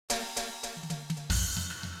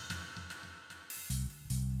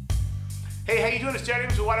Hey, how you doing? It's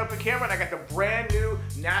Abrams with Wide Open Camera, and I got the brand new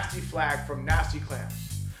Nasty flag from Nasty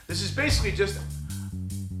Clams. This is basically just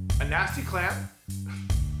a nasty clam.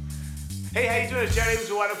 Hey, how you doing? It's Abrams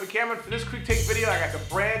with Wide Open Camera, and for this quick take video, I got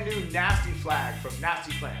the brand new Nasty flag from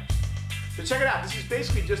Nasty Clams. So check it out. This is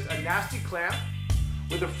basically just a nasty clam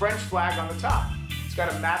with a French flag on the top. It's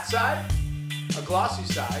got a matte side, a glossy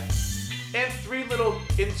side, and 3 little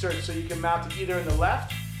inserts so you can mount it either in the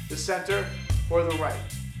left, the center, or the right.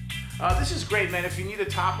 This is great, man, if you need a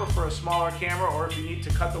topper for a smaller camera, or if you need to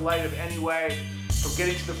cut the light of any way from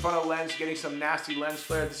getting to the front of the lens, getting some nasty lens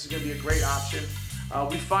flare. This is going to be a great option.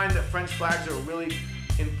 We find that French flags are a really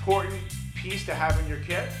important piece to have in your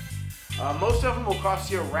kit. Most of them will cost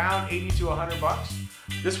you around 80 to 100 bucks.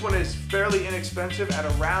 This one is fairly inexpensive at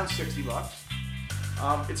around 60 bucks.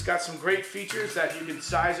 It's got some great features that you can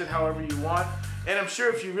size it however you want. And I'm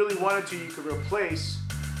sure if you really wanted to, you could replace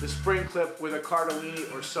the spring clip with a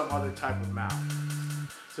Cardellini or some other type of mount.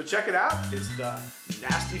 So check it out. It's the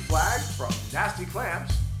Nasty flag from Nasty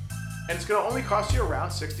Clams, and it's going to only cost you around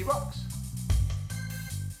 60 bucks.